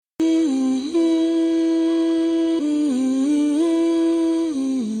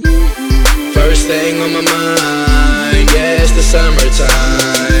First thing on my mind, yeah, it's the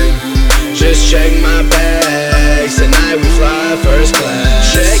summertime. Just check my bags, tonight we fly first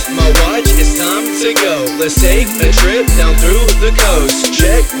class. Check my watch, it's time to go. Let's take a trip down through the coast.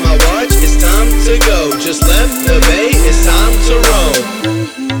 Check my watch, it's time to go. Just left the bay, it's time to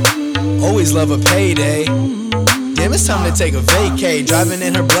roll. Always love a payday. Damn, it's time to take a vacay. Driving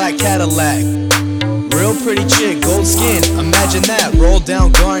in her black Cadillac. Real pretty chick, gold skin, imagine that. Roll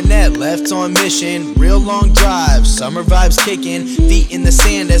down Garnett, left on mission. Real long drive, summer vibes kicking. Feet in the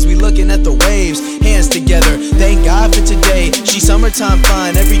sand as we looking at the waves. Hands together, thank God for today. She's summertime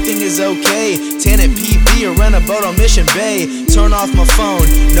fine, everything is okay. Tan at PV or rent a boat on Mission Bay. Turn off my phone,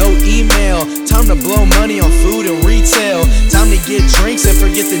 no email. Time to blow money on food and retail. Time to get drinks and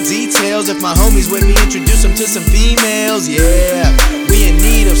forget the details. If my homies with me, introduce them to some females. Yeah, we in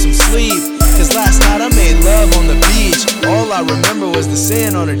need of some sleep. Cause last night I made love on the beach. All I remember was the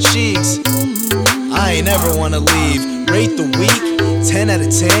sand on her cheeks. I ain't ever wanna leave. Rate the week, 10 out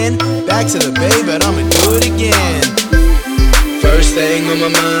of 10. Back to the bay, but I'ma do it again. First thing on my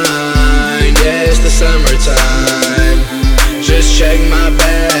mind, yeah, it's the summertime. Just check my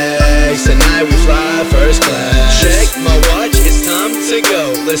bags, tonight we fly first class. Check my watch, it's time to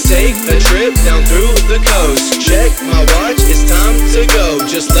go. Let's take a trip down through the coast. Check my watch, it's time to go.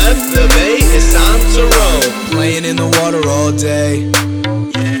 Just left the bay, it's time to roll. Playing in the water all day.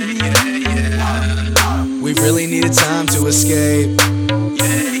 We really needed time to escape.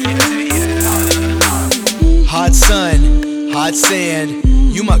 Hot sun, hot sand.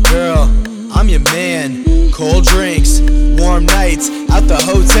 You my girl, I'm your man. Cold drinks, warm nights, out the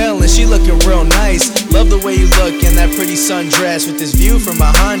hotel and she looking real nice. Love the way you look in that pretty sundress. With this view from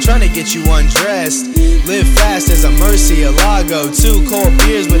behind, trying to get you undressed. Live fast as a Murcielago. 2 cold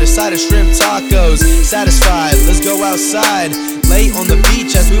beers with a side of shrimp tacos. Satisfied, let's go outside. Late on the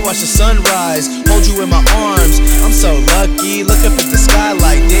beach as we watch the sunrise. Hold you in my arms, I'm so lucky. Look up at the sky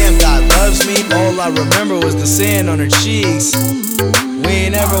like damn, God loves me. All I remember was the sand on her cheeks. We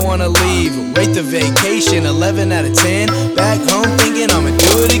ain't ever wanna leave. Rate the vacation, 11 out of 10. Back home thinking I'ma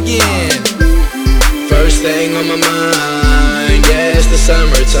do it again. First thing on my mind, yeah, it's the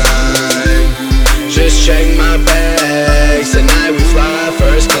summertime. Just check my bags, tonight we fly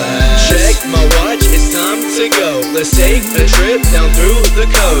first class. Check my watch, it's time to go. Let's take a trip down through the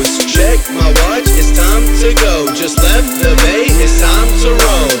coast. Check my watch, it's time to go. Just left the